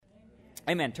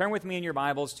Amen. Turn with me in your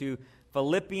Bibles to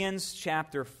Philippians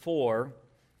chapter 4.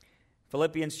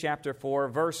 Philippians chapter 4,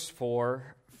 verse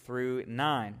 4 through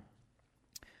 9.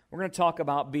 We're going to talk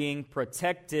about being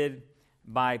protected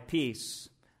by peace.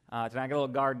 Tonight I got a little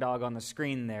guard dog on the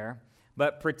screen there.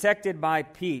 But protected by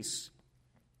peace.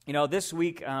 You know, this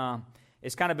week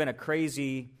it's kind of been a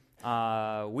crazy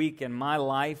week in my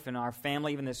life and our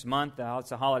family, even this month. It's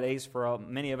the holidays for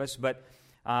many of us, but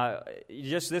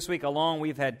just this week alone,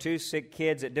 we've had 2 sick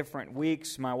kids at different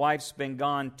weeks. My wife's been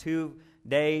gone 2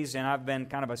 days, and I've been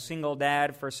kind of a single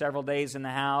dad for several days in the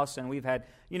house. And we've had,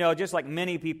 just like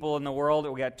many people in the world,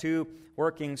 we got 2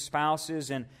 working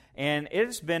spouses, and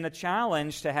it's been a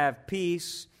challenge to have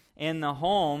peace in the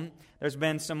home. There's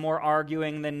been some more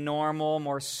arguing than normal,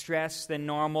 more stress than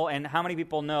normal. And how many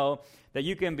people know that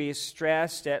you can be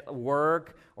stressed at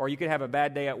work, or you could have a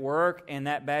bad day at work, and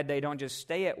that bad day don't just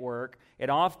stay at work. It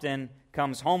often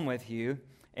comes home with you,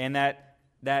 and that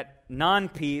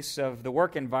non-peace of the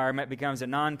work environment becomes a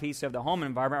non-peace of the home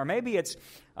environment. Or maybe it's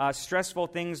stressful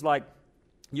things like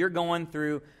you're going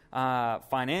through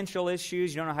financial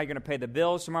issues. You don't know how you're going to pay the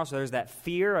bills tomorrow. So there's that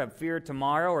fear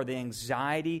tomorrow, or the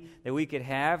anxiety that we could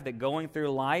have that going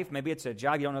through life. Maybe it's a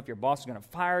job. You don't know if your boss is going to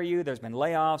fire you. There's been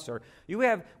layoffs, or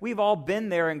we've all been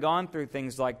there and gone through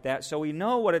things like that. So we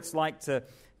know what it's like to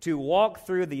walk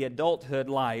through the adulthood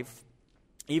life,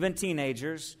 even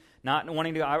teenagers, not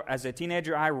wanting to. As a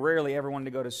teenager, I rarely ever wanted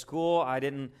to go to school. I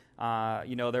didn't,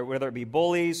 whether it be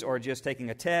bullies or just taking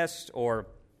a test or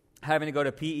having to go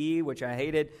to PE, which I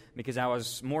hated because I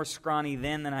was more scrawny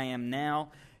then than I am now.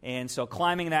 And so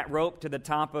climbing that rope to the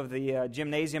top of the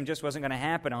gymnasium just wasn't going to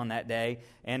happen on that day.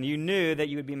 And you knew that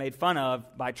you would be made fun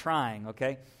of by trying,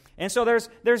 okay? And so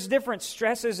there's different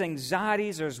stresses,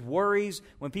 anxieties, there's worries.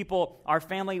 When our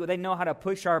family, they know how to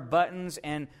push our buttons.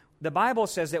 And the Bible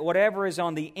says that whatever is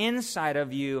on the inside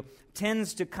of you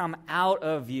tends to come out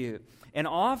of you. And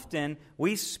often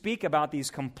we speak about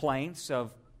these complaints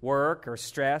of work or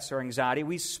stress or anxiety.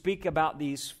 We speak about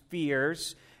these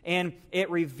fears, and it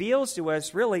reveals to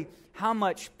us really how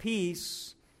much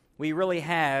peace we really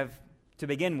have to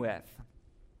begin with.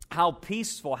 How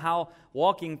peaceful, how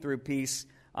walking through peace,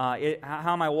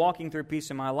 how am I walking through peace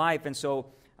in my life? And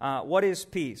so, what is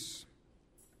peace?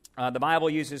 The Bible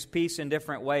uses peace in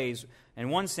different ways. In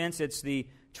one sense, it's the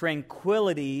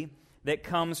tranquility that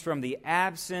comes from the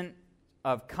absence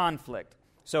of conflict.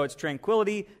 So it's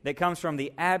tranquility that comes from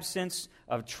the absence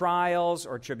of trials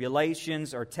or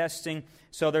tribulations or testing.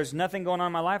 So there's nothing going on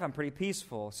in my life. I'm pretty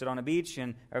peaceful. Sit on a beach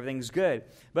and everything's good.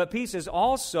 But peace is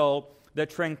also the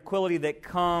tranquility that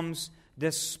comes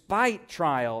despite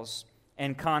trials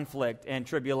and conflict and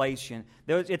tribulation.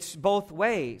 It's both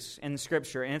ways in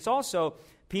Scripture. And it's also,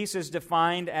 peace is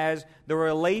defined as the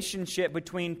relationship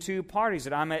between 2 parties,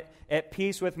 that I'm at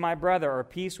peace with my brother or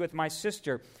peace with my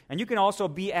sister. And you can also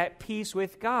be at peace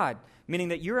with God, meaning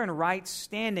that you're in right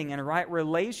standing and right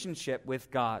relationship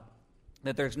with God,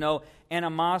 that there's no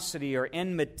animosity or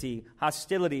enmity,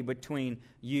 hostility between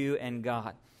you and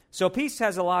God. So peace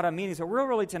has a lot of meanings. So we're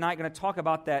really tonight going to talk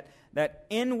about that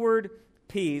inward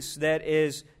peace that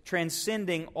is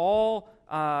transcending all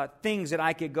things that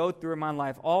I could go through in my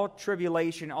life, all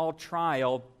tribulation, all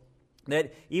trial,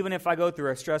 that even if I go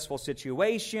through a stressful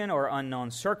situation or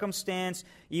unknown circumstance,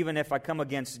 even if I come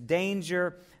against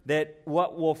danger, that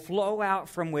what will flow out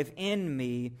from within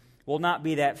me will not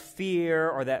be that fear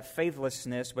or that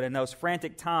faithlessness, but in those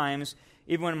frantic times,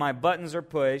 even when my buttons are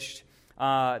pushed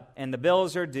and the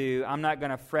bills are due, I'm not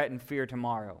going to fret and fear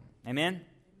tomorrow. Amen?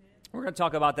 We're going to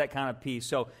talk about that kind of peace.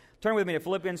 So turn with me to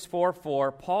Philippians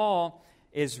 4:4. Paul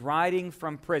is writing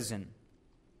from prison.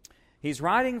 He's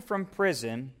writing from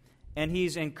prison, and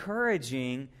he's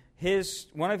encouraging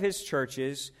one of his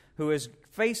churches who is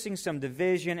facing some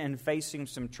division and facing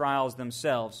some trials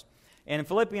themselves. And in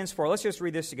Philippians 4, let's just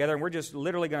read this together, and we're just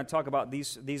literally going to talk about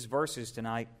these verses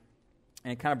tonight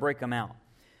and kind of break them out.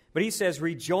 But he says,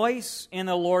 "Rejoice in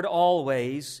the Lord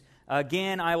always.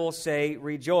 Again, I will say,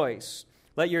 rejoice.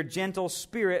 Let your gentle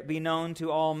spirit be known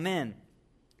to all men.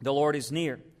 The Lord is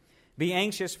near. Be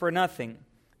anxious for nothing,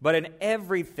 but in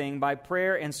everything by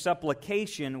prayer and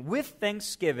supplication with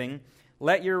thanksgiving,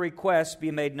 let your requests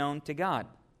be made known to God.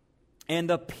 And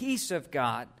the peace of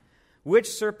God, which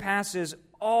surpasses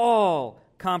all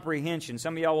comprehension,"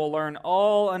 some of y'all will learn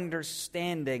all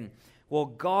understanding, "will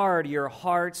guard your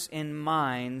hearts and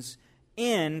minds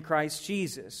in Christ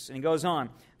Jesus." And he goes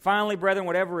on, "Finally, brethren,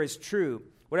 whatever is true,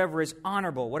 whatever is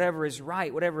honorable, whatever is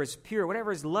right, whatever is pure,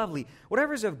 whatever is lovely,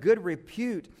 whatever is of good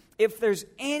repute, if there's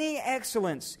any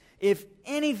excellence, if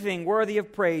anything worthy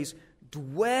of praise,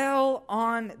 dwell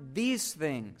on these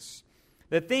things.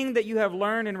 The thing that you have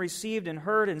learned and received and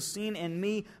heard and seen in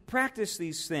me, practice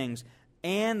these things,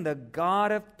 and the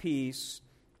God of peace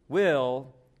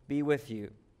will be with you.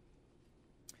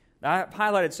 I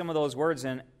highlighted some of those words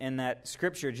in that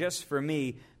scripture just for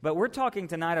me, but we're talking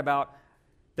tonight about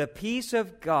the peace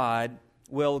of God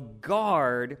will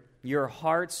guard your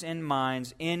hearts and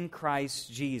minds in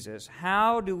Christ Jesus.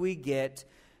 How do we get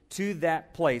to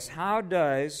that place? How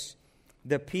does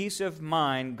the peace of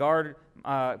God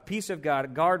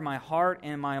guard my heart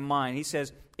and my mind? He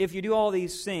says, if you do all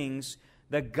these things,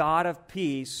 the God of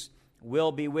peace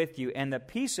will be with you, and the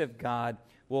peace of God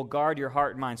will guard your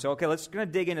heart and mind. So, okay, let's going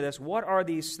to dig into this. What are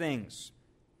these things?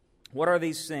 What are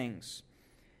these things?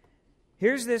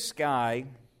 Here's this guy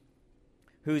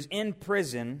who's in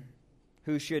prison,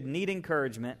 who should need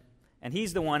encouragement, and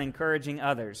he's the one encouraging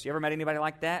others. You ever met anybody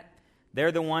like that?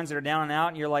 They're the ones that are down and out,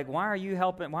 and you're like, why are you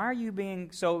helping? Why are you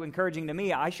being so encouraging to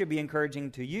me? I should be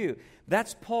encouraging to you.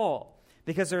 That's Paul,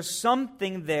 because there's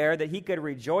something there that he could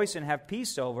rejoice and have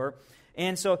peace over.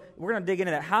 And so we're going to dig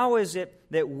into that. How is it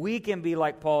that we can be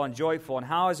like Paul and joyful, and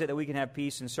how is it that we can have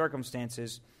peace in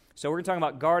circumstances? So we're going to talk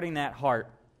about guarding that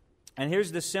heart. And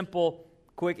here's the simple,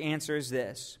 quick answer is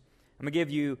this. I'm going to give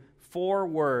you 4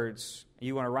 words.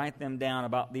 You want to write them down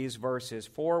about these verses.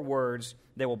 4 words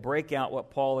that will break out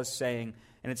what Paul is saying.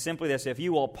 And it's simply this. If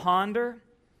you will ponder,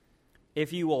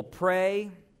 if you will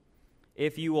pray,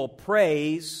 if you will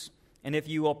praise, and if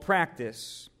you will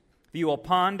practice. If you will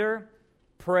ponder,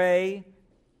 pray,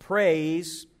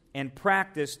 praise, and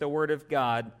practice the Word of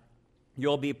God,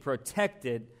 you'll be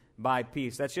protected by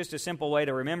peace. That's just a simple way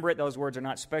to remember it. Those words are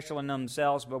not special in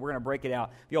themselves, but we're going to break it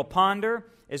out. If you'll ponder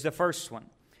is the first one.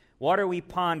 What are we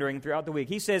pondering throughout the week?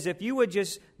 He says, if you would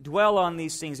just dwell on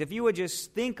these things, if you would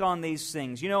just think on these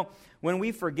things. You know, when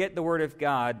we forget the Word of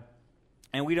God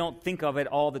and we don't think of it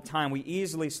all the time, we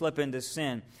easily slip into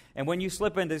sin. And when you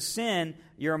slip into sin,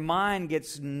 your mind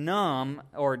gets numb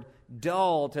or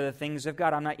dull to the things of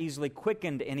God. I'm not easily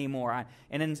quickened anymore.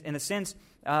 And in a sense,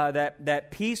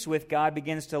 that peace with God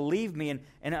begins to leave me.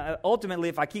 And ultimately,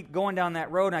 if I keep going down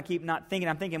that road and I keep not thinking,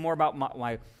 I'm thinking more about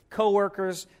my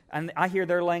coworkers, and I hear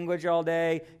their language all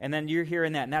day, and then you're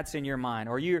hearing that, and that's in your mind.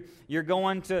 Or you're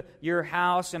going to your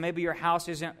house, and maybe your house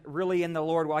isn't really in the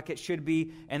Lord like it should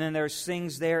be, and then there's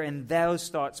things there, and those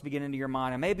thoughts begin into your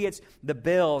mind. And maybe it's the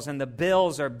bills, and the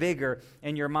bills are bigger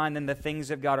in your mind than the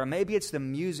things of God. Or maybe it's the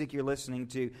music you're listening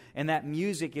to, and that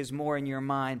music is more in your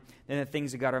mind than the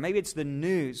things of God. Or maybe it's the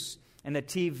news and the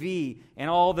TV and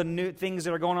all the new things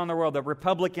that are going on in the world, the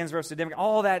Republicans versus the Democrats,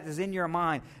 all that is in your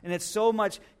mind. And it's so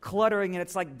much cluttering, and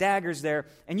it's like daggers there.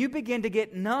 And you begin to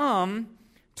get numb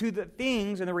to the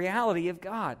things and the reality of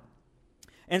God.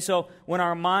 And so when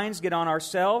our minds get on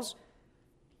ourselves,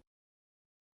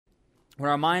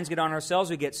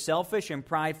 we get selfish and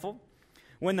prideful.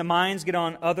 When the minds get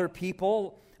on other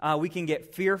people, we can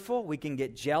get fearful, we can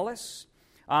get jealous.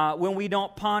 When we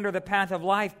don't ponder the path of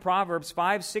life, Proverbs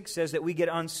 5:6 says that we get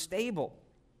unstable.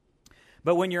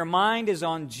 But when your mind is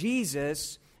on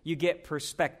Jesus, you get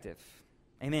perspective.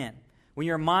 Amen. When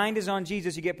your mind is on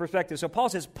Jesus, you get perspective. So Paul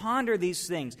says, ponder these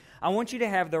things. I want you to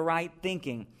have the right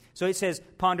thinking. So he says,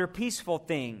 ponder peaceful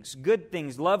things, good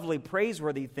things, lovely,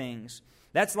 praiseworthy things.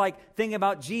 That's like thinking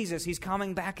about Jesus. He's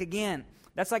coming back again.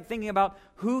 That's like thinking about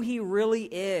who He really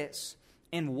is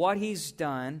and what He's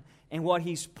done and what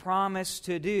He's promised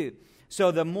to do.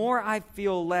 So the more I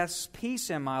feel less peace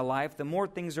in my life, the more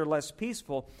things are less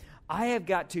peaceful, I have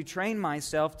got to train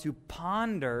myself to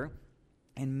ponder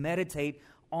and meditate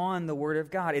on the Word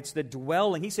of God. It's the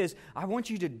dwelling. He says, I want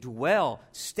you to dwell.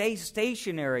 Stay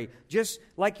stationary. Just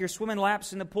like you're swimming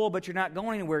laps in the pool, but you're not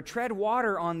going anywhere. Tread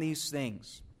water on these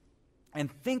things.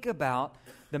 And think about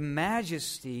the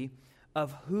majesty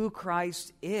of who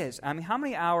Christ is. I mean, how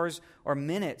many hours or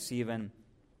minutes even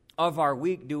of our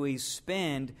week do we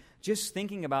spend just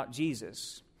thinking about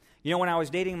Jesus? You know, when I was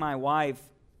dating my wife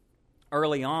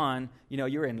early on,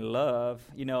 you're in love,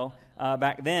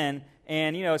 back then.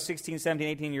 And, 16, 17,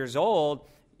 18 years old,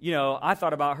 I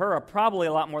thought about her probably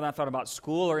a lot more than I thought about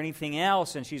school or anything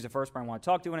else. And she's the first person I want to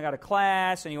talk to when I got to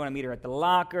class. And you want to meet her at the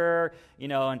locker,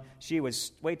 and she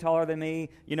was way taller than me,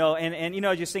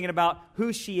 and just thinking about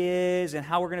who she is and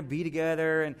how we're going to be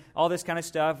together and all this kind of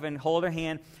stuff and hold her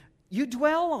hand. You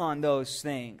dwell on those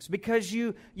things because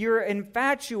you're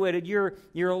infatuated.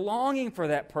 You're longing for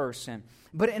that person.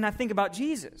 And I think about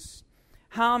Jesus.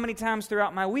 How many times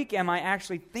throughout my week am I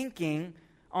actually thinking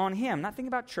on Him? Not thinking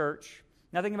about church,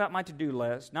 not thinking about my to-do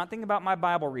list, not thinking about my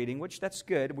Bible reading, which that's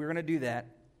good. We're going to do that.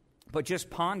 But just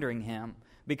pondering Him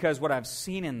because what I've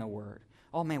seen in the Word.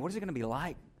 Oh man, what is it going to be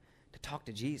like To talk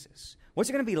to Jesus. What's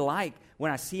it going to be like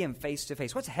when I see him face to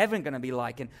face? What's heaven going to be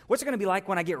like? And what's it going to be like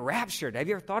when I get raptured? Have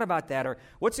you ever thought about that? Or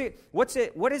what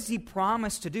does he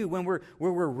promise to do when we're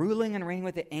ruling and reigning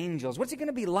with the angels? What's it going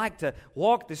to be like to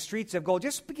walk the streets of gold?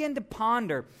 Just begin to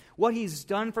ponder what he's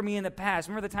done for me in the past.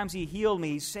 Remember the times he healed me,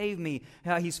 he saved me,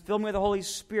 he's filled me with the Holy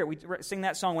Spirit. We sing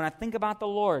that song, when I think about the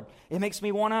Lord, it makes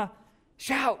me want to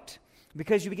shout.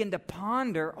 Because you begin to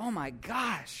ponder, oh my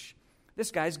gosh,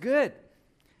 this guy's good.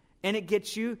 And it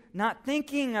gets you not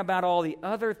thinking about all the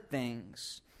other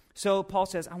things. So Paul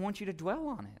says, I want you to dwell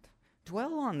on it.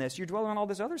 Dwell on this. You're dwelling on all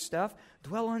this other stuff.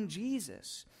 Dwell on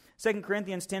Jesus. 2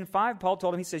 Corinthians 10:5, Paul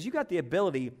told him, he says, you got the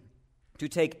ability to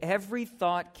take every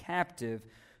thought captive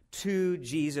to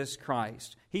Jesus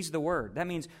Christ. He's the Word. That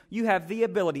means you have the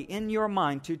ability in your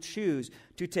mind to choose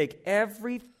to take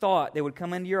every thought that would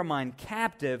come into your mind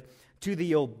captive to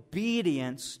the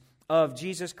obedience of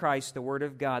Jesus Christ, the Word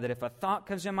of God. That if a thought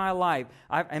comes in my life,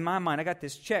 in my mind, I got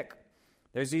this check.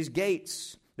 There's these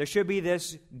gates. There should be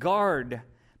this guard.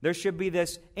 There should be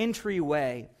this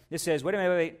entryway. It says,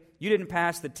 wait, you didn't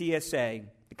pass the TSA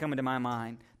to come into my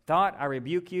mind. Thought, I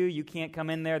rebuke you. You can't come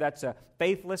in there. That's a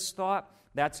faithless thought.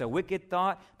 That's a wicked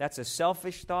thought. That's a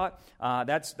selfish thought.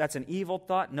 That's an evil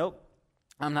thought. Nope,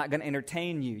 I'm not going to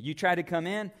entertain you. You try to come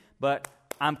in, but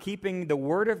I'm keeping the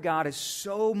Word of God is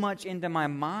so much into my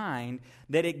mind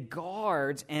that it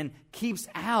guards and keeps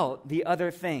out the other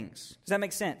things. Does that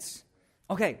make sense?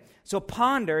 Okay, so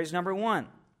ponder is number one.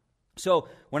 So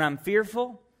when I'm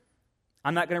fearful,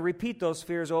 I'm not going to repeat those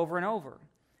fears over and over.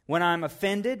 When I'm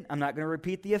offended, I'm not going to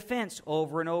repeat the offense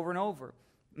over and over and over.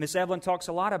 Miss Evelyn talks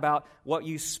a lot about what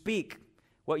you speak.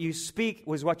 What you speak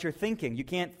was what you're thinking. You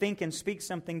can't think and speak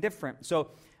something different. So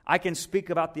I can speak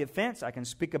about the offense, I can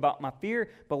speak about my fear,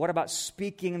 but what about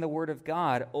speaking the Word of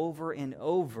God over and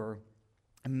over,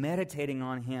 meditating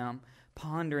on Him,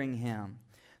 pondering Him?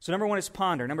 So number one is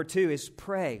ponder. Number two is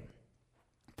pray.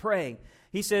 Pray.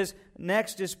 He says,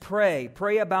 next is pray.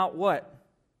 Pray about what?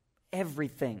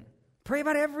 Everything. Pray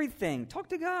about everything. Talk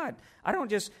to God. I don't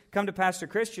just come to Pastor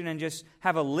Christian and just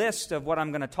have a list of what I'm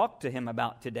going to talk to him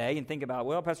about today and think about,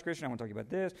 well, Pastor Christian, I want to talk about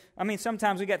this. I mean,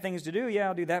 sometimes we got things to do. Yeah,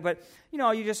 I'll do that. But,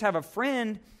 you just have a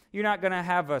friend. You're not going to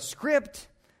have a script.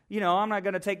 I'm not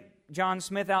going to take John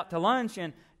Smith out to lunch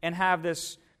and have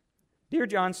this, Dear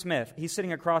John Smith, he's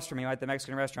sitting across from me at the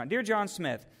Mexican restaurant. Dear John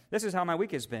Smith, this is how my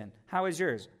week has been. How is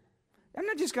yours? I'm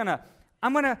not just going to,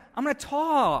 I'm gonna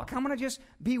talk. I'm gonna just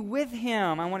be with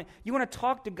him. You want to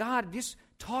talk to God? Just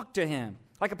talk to him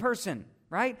like a person,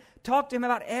 right? Talk to him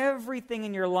about everything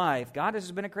in your life. God, this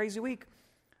has been a crazy week.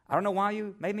 I don't know why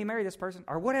you made me marry this person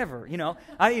or whatever.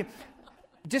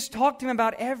 Just talk to him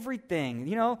about everything.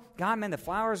 God, man, the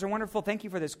flowers are wonderful. Thank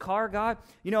you for this car, God.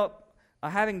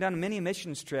 Having done many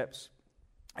missions trips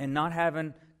and not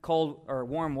having cold or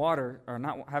warm water, or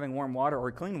not having warm water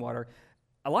or clean water.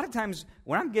 A lot of times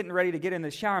when I'm getting ready to get in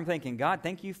the shower, I'm thinking, God,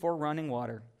 thank you for running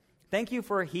water. Thank you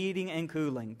for heating and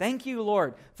cooling. Thank you,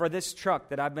 Lord, for this truck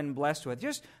that I've been blessed with.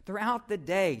 Just throughout the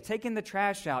day, taking the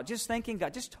trash out, just thanking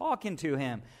God, just talking to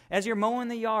Him. As you're mowing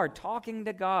the yard, talking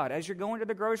to God. As you're going to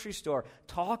the grocery store,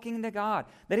 talking to God.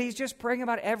 That He's just praying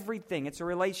about everything. It's a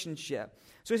relationship.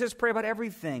 So He says, pray about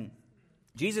everything.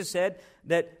 Jesus said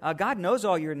that God knows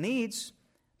all your needs,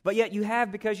 but yet you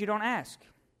have because you don't ask.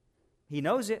 He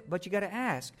knows it, but you got to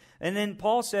ask. And then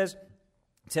Paul says,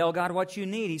 tell God what you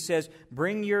need. He says,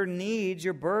 bring your needs,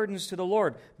 your burdens to the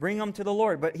Lord. Bring them to the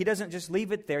Lord. But he doesn't just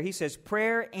leave it there. He says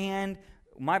prayer and,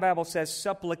 my Bible says,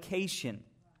 supplication.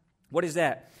 What is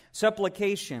that?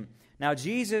 Supplication. Now,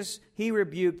 Jesus, He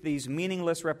rebuked these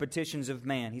meaningless repetitions of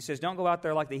man. He says, don't go out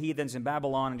there like the heathens in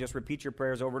Babylon and just repeat your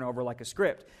prayers over and over like a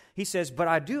script. He says, but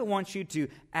I do want you to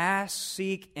ask,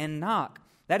 seek, and knock.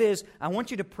 That is, I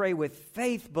want you to pray with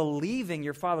faith, believing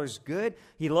your Father's good.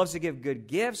 He loves to give good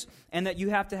gifts, and that you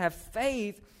have to have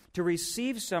faith to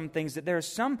receive some things, that there is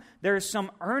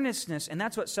some earnestness, and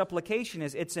that's what supplication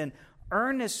is. It's an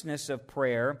earnestness of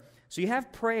prayer. So you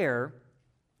have prayer.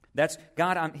 That's,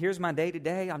 God, here's my day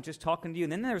today. I'm just talking to you.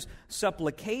 And then there's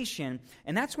supplication,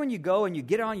 and that's when you go and you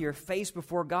get on your face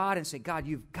before God and say, God,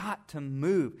 you've got to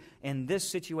move in this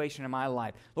situation in my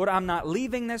life. Lord, I'm not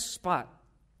leaving this spot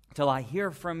till I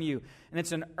hear from you. And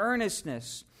it's an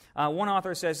earnestness. One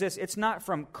author says this, it's not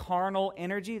from carnal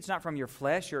energy, it's not from your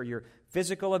flesh or your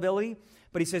physical ability,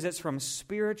 but he says it's from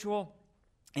spiritual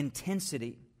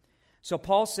intensity. So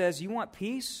Paul says, you want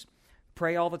peace?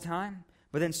 Pray all the time.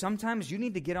 But then sometimes you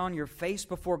need to get on your face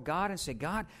before God and say,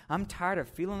 God, I'm tired of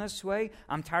feeling this way.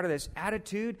 I'm tired of this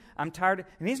attitude. I'm tired.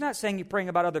 And he's not saying you're praying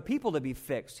about other people to be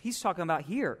fixed. He's talking about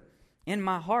here. in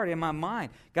my heart, in my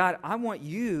mind. God, I want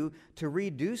you to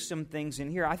redo some things in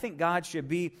here. I think God should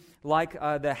be like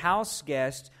the house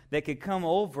guest that could come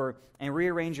over and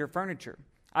rearrange your furniture.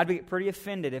 I'd be pretty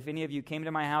offended if any of you came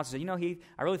to my house and said, you know, Heath,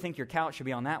 I really think your couch should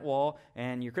be on that wall,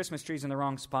 and your Christmas tree's in the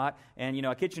wrong spot, and, you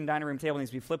know, a kitchen dining room table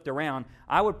needs to be flipped around.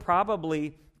 I would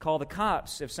probably call the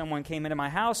cops if someone came into my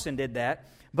house and did that.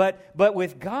 But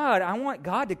with God, I want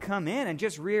God to come in and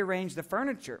just rearrange the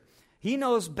furniture. He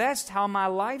knows best how my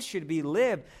life should be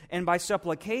lived. And by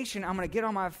supplication, I'm going to get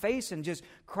on my face and just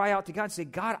cry out to God and say,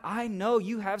 God, I know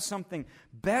you have something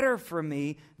better for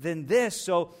me than this.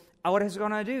 So what is it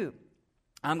going to do?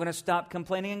 I'm going to stop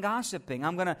complaining and gossiping.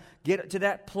 I'm going to get to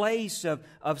that place of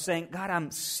saying, God, I'm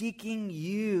seeking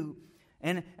you.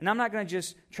 And I'm not going to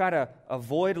just try to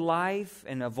avoid life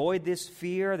and avoid this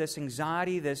fear, this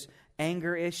anxiety, this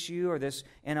anger issue, or this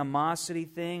animosity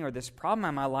thing, or this problem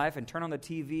in my life and turn on the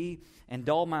TV and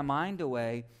dull my mind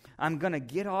away. I'm going to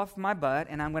get off my butt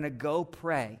and I'm going to go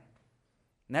pray.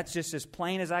 And that's just as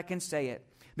plain as I can say it.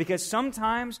 Because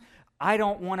sometimes I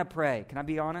don't want to pray. Can I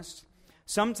be honest?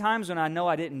 Sometimes when I know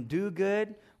I didn't do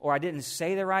good, or I didn't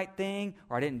say the right thing,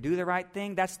 or I didn't do the right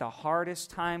thing, that's the hardest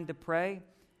time to pray,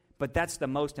 but that's the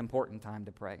most important time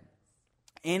to pray.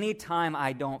 Anytime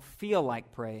I don't feel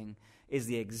like praying is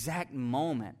the exact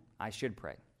moment I should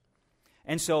pray.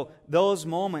 And so those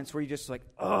moments where you're just like,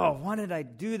 oh, why did I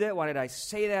do that? Why did I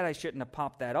say that? I shouldn't have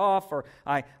popped that off, or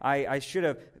I should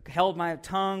have held my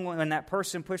tongue when that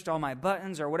person pushed all my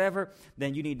buttons or whatever,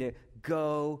 then you need to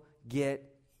go get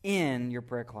in your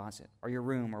prayer closet or your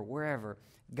room or wherever.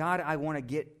 God, I want to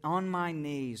get on my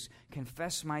knees,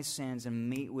 confess my sins,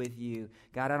 and meet with you.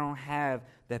 God, I don't have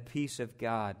the peace of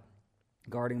God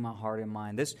guarding my heart and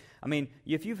mind.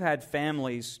 If you've had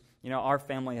families, our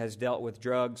family has dealt with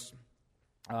drugs,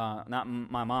 not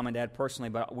my mom and dad personally,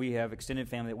 but we have extended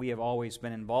family that we have always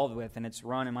been involved with, and it's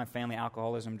run in my family,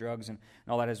 alcoholism, drugs, and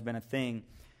all that has been a thing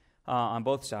on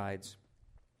both sides.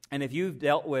 And if you've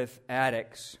dealt with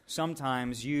addicts,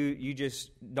 sometimes you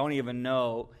just don't even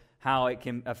know how it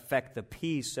can affect the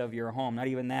peace of your home, not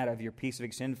even that of your peace of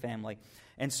extended family.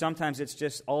 And sometimes it's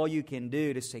just all you can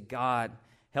do to say, God,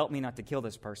 help me not to kill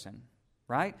this person,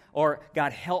 right? Or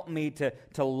God, help me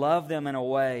to love them in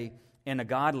a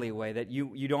godly way that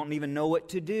you don't even know what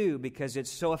to do because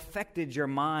it's so affected your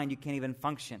mind you can't even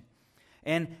function.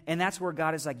 And that's where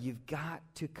God is like, you've got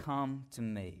to come to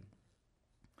me.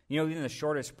 Even the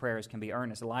shortest prayers can be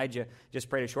earnest. Elijah just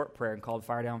prayed a short prayer and called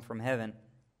fire down from heaven.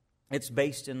 It's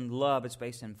based in love. It's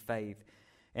based in faith.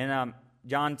 And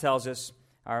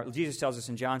Jesus tells us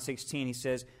in John 16, he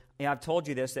says, I've told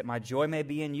you this, that my joy may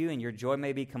be in you and your joy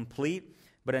may be complete.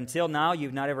 But until now,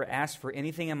 you've not ever asked for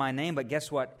anything in my name. But guess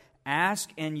what? Ask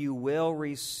and you will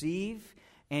receive,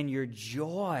 and your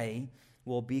joy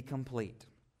will be complete.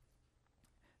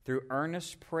 Through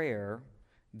earnest prayer,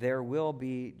 there will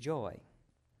be joy.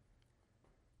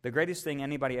 The greatest thing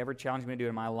anybody ever challenged me to do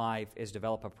in my life is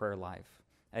develop a prayer life.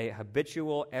 A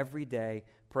habitual, everyday,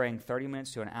 praying 30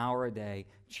 minutes to an hour a day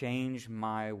changed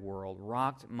my world,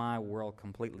 rocked my world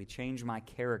completely, changed my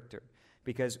character.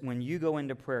 Because when you go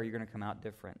into prayer, you're going to come out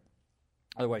different.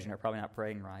 Otherwise, you're probably not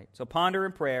praying right. So ponder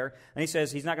in prayer. And he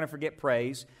says he's not going to forget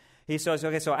praise. He says,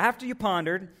 okay, so after you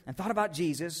pondered and thought about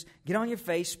Jesus, get on your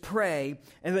face, pray.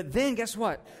 But then guess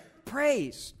what?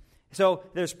 Praise. So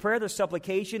there's prayer, there's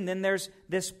supplication, then there's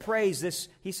this praise.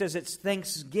 He says it's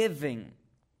thanksgiving.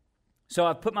 So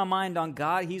I've put my mind on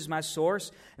God. He's my source.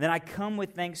 And then I come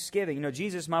with thanksgiving.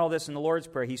 Jesus modeled this in the Lord's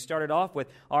Prayer. He started off with,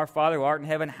 Our Father who art in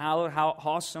heaven, hallowed, how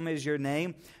awesome is your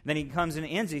name. And then he comes and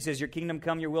ends it. He says, your kingdom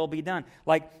come, your will be done.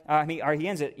 He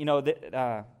ends it,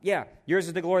 yours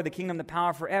is the glory, the kingdom, the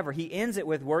power forever. He ends it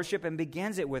with worship and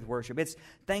begins it with worship. It's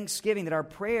thanksgiving that our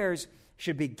prayers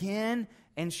should begin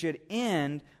and should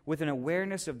end with an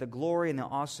awareness of the glory and the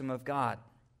awesome of God.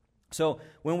 So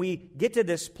when we get to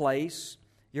this place,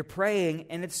 you're praying,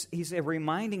 and he's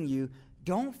reminding you,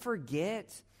 don't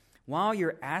forget, while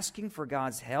you're asking for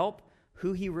God's help,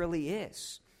 who He really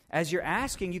is. As you're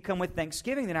asking, you come with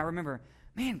thanksgiving. Then I remember,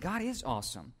 man, God is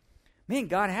awesome. Man,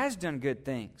 God has done good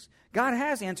things. God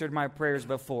has answered my prayers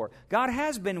before. God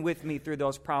has been with me through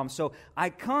those problems. So I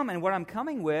come, and what I'm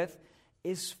coming with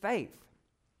is faith.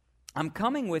 I'm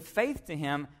coming with faith to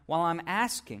Him while I'm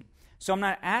asking. So I'm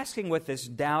not asking with this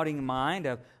doubting mind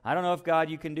of, I don't know if God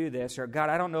you can do this, or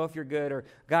God, I don't know if you're good, or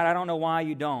God, I don't know why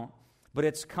you don't. But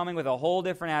it's coming with a whole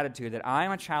different attitude that I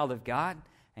am a child of God,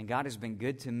 and God has been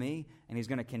good to me, and He's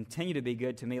going to continue to be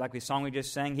good to me. Like the song we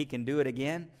just sang, He can do it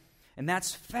again. And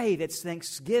that's faith. It's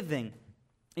thanksgiving.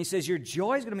 He says your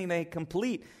joy is going to be made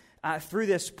complete through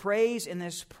this praise and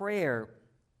this prayer.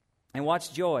 And what's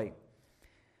joy?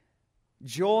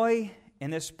 joy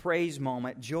in this praise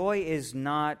moment, joy is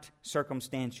not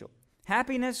circumstantial.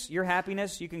 Happiness, your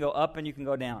happiness, you can go up and you can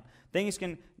go down. Things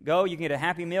can go, you can get a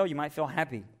happy meal, you might feel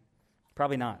happy.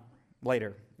 Probably not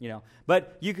later,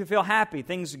 But you can feel happy,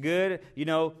 things are good.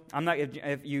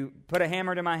 If you put a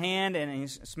hammer to my hand and you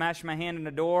smash my hand in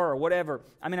the door or whatever,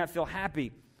 I may not feel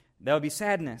happy. That would be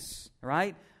sadness,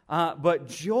 right? But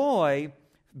joy,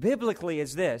 biblically,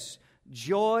 is this.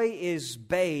 Joy is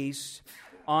based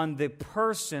on the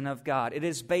person of God. It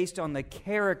is based on the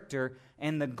character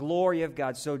and the glory of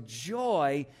God. So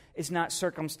joy is not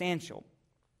circumstantial.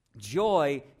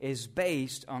 Joy is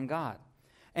based on God.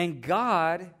 And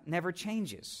God never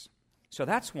changes. So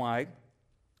that's why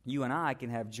you and I can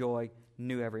have joy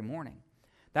new every morning.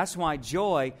 That's why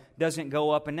joy doesn't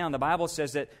go up and down. The Bible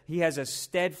says that He has a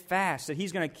steadfast, that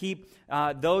He's going to keep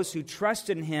those who trust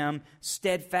in Him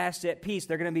steadfast at peace.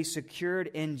 They're going to be secured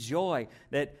in joy.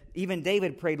 That even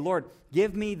David prayed, Lord,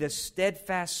 give me the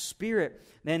steadfast spirit,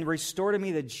 then restore to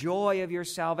me the joy of your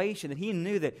salvation. That he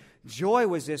knew that joy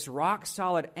was this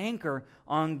rock-solid anchor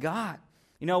on God.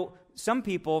 Some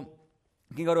people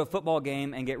can go to a football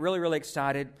game and get really, really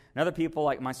excited. And other people,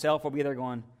 like myself, will be there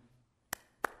going,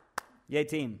 yay,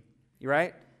 team. You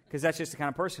right? Because that's just the kind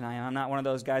of person I am. I'm not one of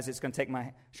those guys that's going to take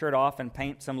my shirt off and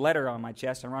paint some letter on my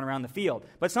chest and run around the field.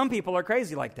 But some people are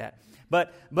crazy like that.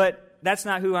 But that's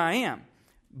not who I am.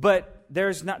 But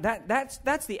there's not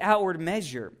that's the outward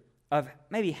measure of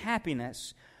maybe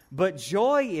happiness. But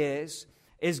joy is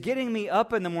getting me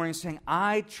up in the morning saying,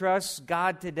 I trust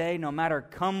God today no matter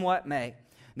come what may.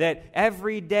 That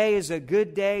every day is a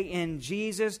good day in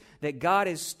Jesus, that God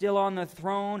is still on the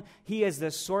throne. He is the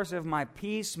source of my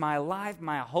peace, my life,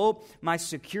 my hope, my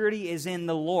security is in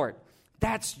the Lord.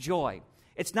 That's joy.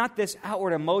 It's not this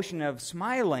outward emotion of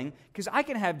smiling, because I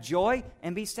can have joy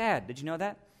and be sad. Did you know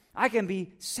that? I can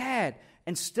be sad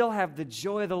and still have the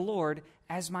joy of the Lord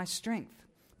as my strength.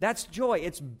 That's joy.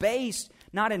 It's based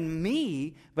not in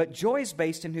me, but joy is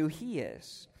based in who He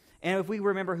is. And if we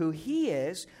remember who He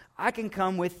is, I can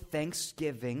come with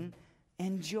thanksgiving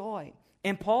and joy.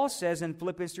 And Paul says in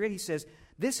Philippians 3, he says,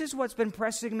 this is what's been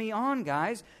pressing me on,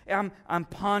 guys. I'm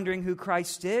pondering who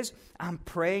Christ is. I'm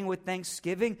praying with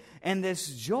thanksgiving. And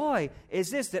this joy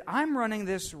is this, that I'm running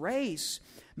this race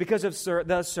because of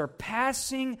the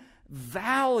surpassing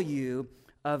value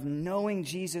of knowing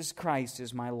Jesus Christ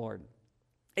as my Lord.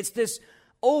 It's this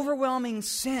overwhelming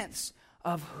sense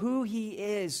of who He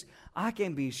is. I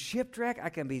can be shipwrecked. I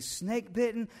can be snake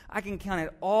bitten. I can count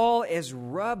it all as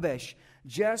rubbish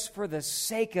just for the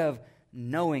sake of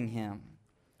knowing Him.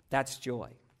 That's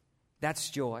joy. That's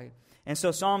joy. And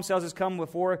so Psalm tells us, come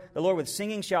before the Lord with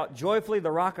singing, shout joyfully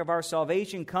the rock of our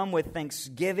salvation. Come with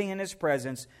thanksgiving in His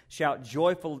presence. Shout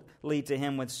joyfully to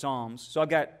Him with psalms. So I've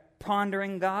got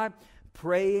pondering God,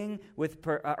 praying with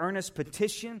earnest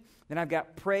petition. Then I've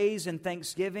got praise and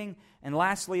thanksgiving. And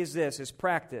lastly is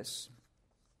practice.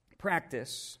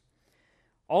 Practice.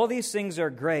 All these things are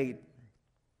great.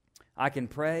 I can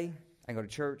pray. I can go to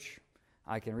church.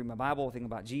 I can read my Bible, think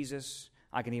about Jesus.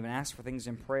 I can even ask for things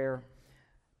in prayer.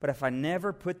 But if I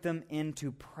never put them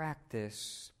into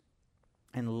practice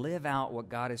and live out what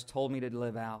God has told me to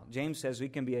live out, James says we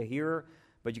can be a hearer,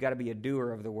 but you got to be a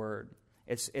doer of the word.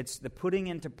 It's the putting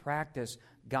into practice,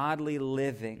 godly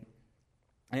living.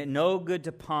 And it's no good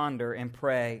to ponder and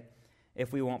pray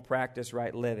if we won't practice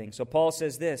right living. So Paul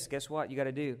says this, guess what you got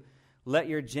to do? Let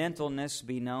your gentleness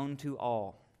be known to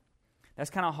all. That's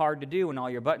kind of hard to do when all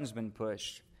your buttons been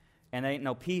pushed. And there ain't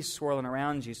no peace swirling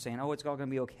around you saying, oh, it's all going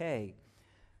to be okay.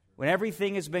 When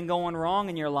everything has been going wrong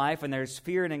in your life and there's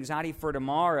fear and anxiety for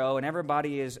tomorrow and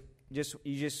everybody is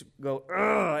you just go,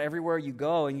 ugh, everywhere you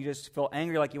go and you just feel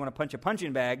angry like you want to punch a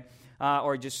punching bag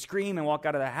or just scream and walk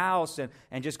out of the house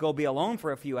and just go be alone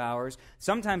for a few hours.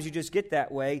 Sometimes you just get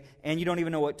that way and you don't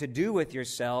even know what to do with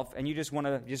yourself and you just want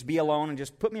to just be alone and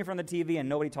just put me in front of the TV and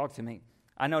nobody talk to me.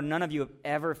 I know none of you have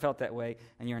ever felt that way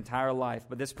in your entire life,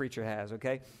 but this preacher has,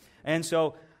 okay? And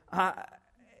so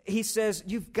he says,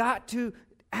 you've got to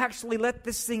actually let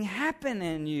this thing happen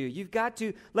in you. You've got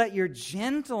to let your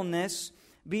gentleness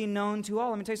be known to all.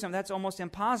 Let me tell you something, that's almost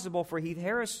impossible for Heath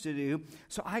Harris to do.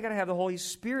 So I got to have the Holy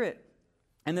Spirit.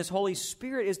 And this Holy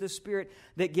Spirit is the Spirit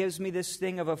that gives me this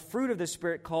thing of a fruit of the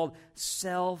Spirit called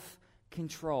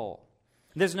self-control.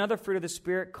 There's another fruit of the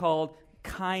Spirit called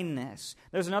kindness.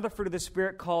 There's another fruit of the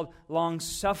Spirit called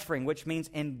long-suffering, which means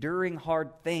enduring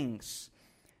hard things.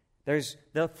 There's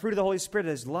the fruit of the Holy Spirit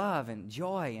is love and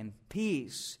joy and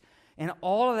peace. And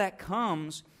all of that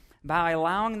comes by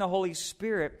allowing the Holy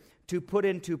Spirit to put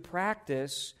into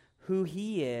practice who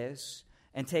He is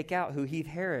and take out who Heath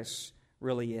Harris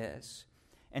really is.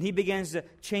 And He begins to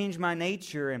change my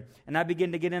nature, and I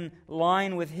begin to get in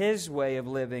line with His way of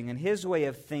living and His way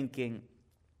of thinking.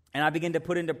 And I begin to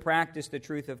put into practice the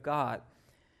truth of God.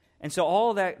 And so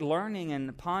all that learning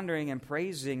and pondering and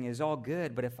praising is all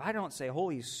good. But if I don't say,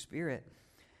 Holy Spirit,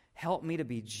 help me to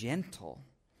be gentle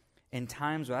in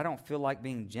times where I don't feel like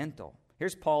being gentle.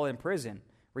 Here's Paul in prison.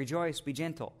 Rejoice, be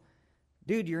gentle.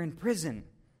 Dude, you're in prison,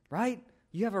 right?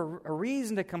 You have a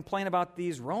reason to complain about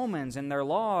these Romans and their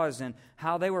laws and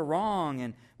how they were wrong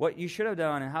and what you should have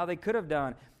done and how they could have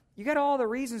done. You got all the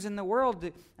reasons in the world.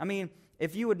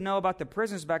 If you would know about the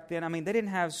prisons back then, they didn't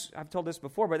have, I've told this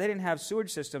before, but they didn't have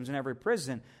sewage systems in every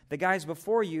prison. The guys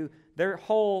before you, their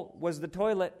hole was the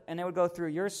toilet, and they would go through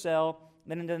your cell,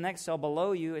 then into the next cell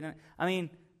below you. And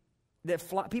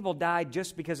people died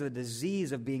just because of the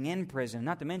disease of being in prison.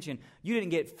 Not to mention, you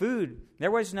didn't get food.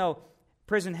 There was no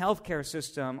prison healthcare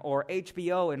system or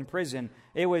HBO in prison.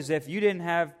 It was if you didn't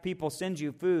have people send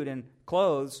you food and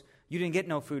clothes, you didn't get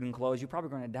no food and clothes, you're probably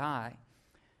going to die.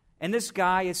 And this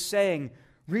guy is saying,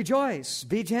 rejoice,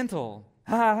 be gentle,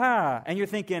 ha ha ha. And you're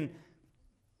thinking,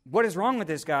 what is wrong with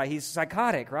this guy? He's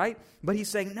psychotic, right? But he's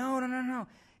saying, no.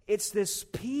 It's this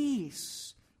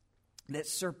peace that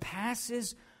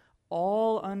surpasses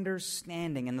all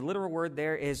understanding. And the literal word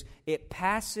there is, it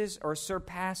passes or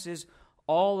surpasses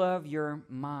all of your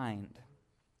mind.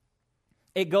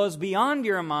 It goes beyond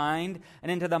your mind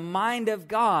and into the mind of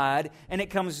God, and it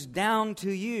comes down to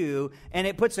you, and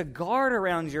it puts a guard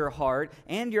around your heart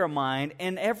and your mind,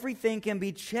 and everything can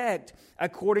be checked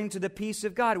according to the peace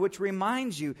of God, which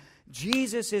reminds you,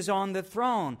 Jesus is on the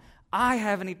throne. I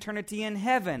have an eternity in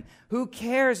heaven. Who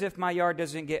cares if my yard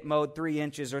doesn't get mowed 3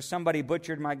 inches, or somebody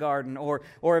butchered my garden, or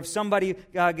if somebody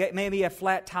maybe a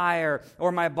flat tire,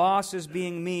 or my boss is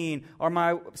being mean, or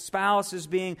my spouse is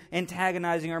being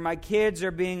antagonizing, or my kids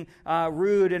are being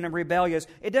rude and rebellious.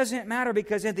 It doesn't matter,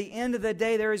 because at the end of the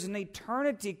day, there is an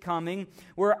eternity coming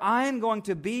where I am going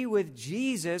to be with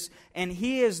Jesus, and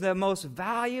He is the most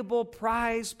valuable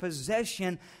prized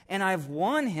possession, and I've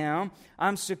won Him.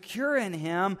 I'm secure in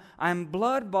Him. I'm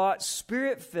blood-bought,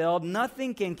 Spirit-filled.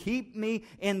 Nothing can keep me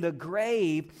in the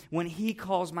grave when He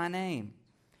calls my name.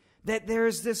 That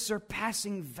there's this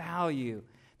surpassing value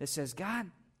that says, God,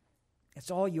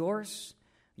 it's all yours.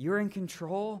 You're in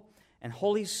control. And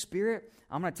Holy Spirit,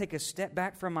 I'm going to take a step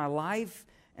back from my life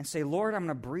and say, Lord, I'm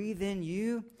going to breathe in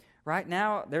You. Right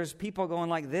now, there's people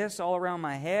going like this all around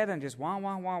my head and just wah,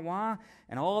 wah, wah, wah.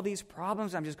 And all these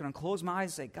problems, I'm just going to close my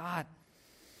eyes and say, God,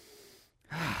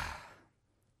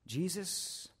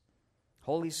 Jesus,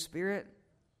 Holy Spirit,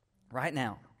 right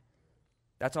now.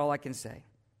 That's all I can say.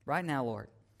 Right now, Lord,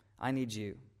 I need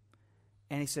You.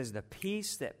 And He says, the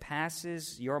peace that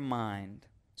passes your mind,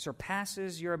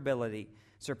 surpasses your ability,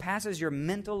 surpasses your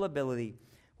mental ability,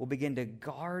 will begin to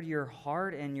guard your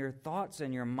heart and your thoughts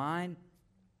and your mind.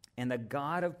 And the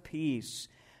God of peace,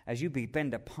 as you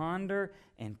begin to ponder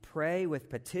and pray with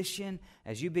petition,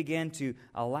 as you begin to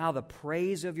allow the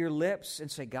praise of your lips and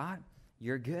say, God,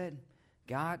 You're good.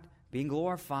 God, being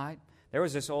glorified. There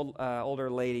was this older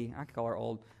lady, I call her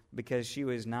old because she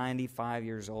was 95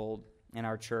 years old in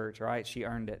our church, right? She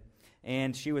earned it.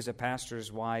 And she was a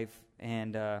pastor's wife,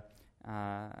 and I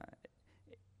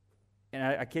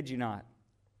kid you not.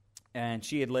 And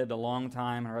she had lived a long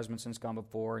time. Her husband since gone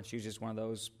before, and she was just one of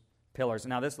those pillars.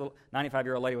 Now, this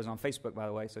 95-year-old lady was on Facebook, by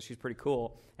the way, so she's pretty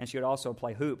cool. And she would also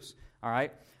play hoops, all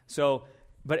right? So,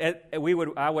 but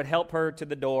I would help her to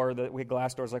the door. We had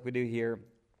glass doors like we do here.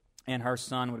 And her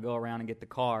son would go around and get the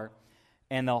car.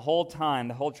 And the whole time,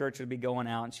 the whole church would be going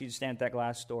out, and she'd stand at that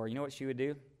glass door. You know what she would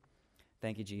do?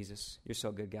 Thank You, Jesus. You're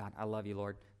so good, God. I love You,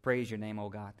 Lord. Praise Your name, oh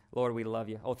God. Lord, we love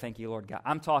You. Oh, thank You, Lord God.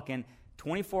 I'm talking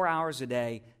 24 hours a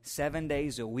day, 7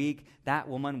 days a week. That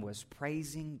woman was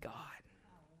praising God.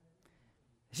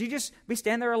 She'd just be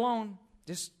standing there alone,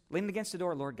 just leaning against the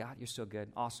door. Lord God, You're so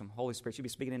good. Awesome. Holy Spirit. She'd be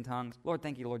speaking in tongues. Lord,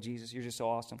 thank You, Lord Jesus. You're just so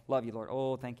awesome. Love You, Lord.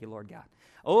 Oh, thank You, Lord God.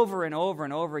 Over and over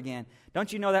and over again.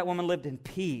 Don't you know that woman lived in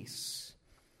peace?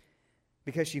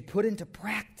 Because she put into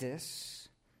practice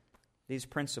these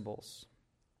principles.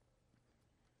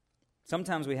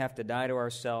 Sometimes we have to die to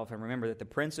ourselves and remember that the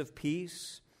Prince of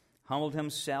Peace humbled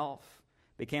Himself,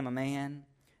 became a man,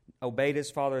 obeyed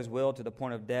His Father's will to the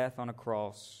point of death on a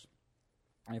cross.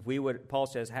 And if we would, Paul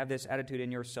says, have this attitude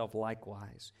in yourself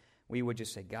likewise, we would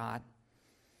just say, God,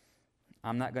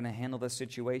 I'm not going to handle this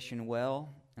situation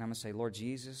well. And I'm going to say, Lord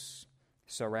Jesus,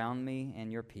 surround me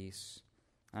in Your peace.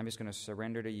 I'm just going to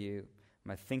surrender to You. I'm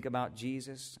going to think about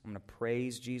Jesus. I'm going to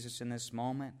praise Jesus in this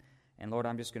moment. And Lord,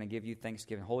 I'm just going to give You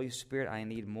thanksgiving. Holy Spirit, I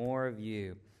need more of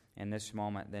You in this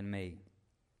moment than me.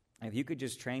 And if you could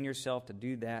just train yourself to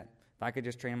do that If I could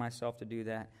just train myself to do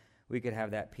that, we could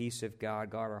have that peace of God,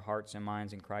 guard our hearts and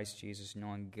minds in Christ Jesus,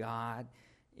 knowing God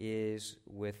is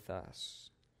with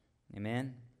us.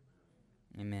 Amen?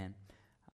 Amen.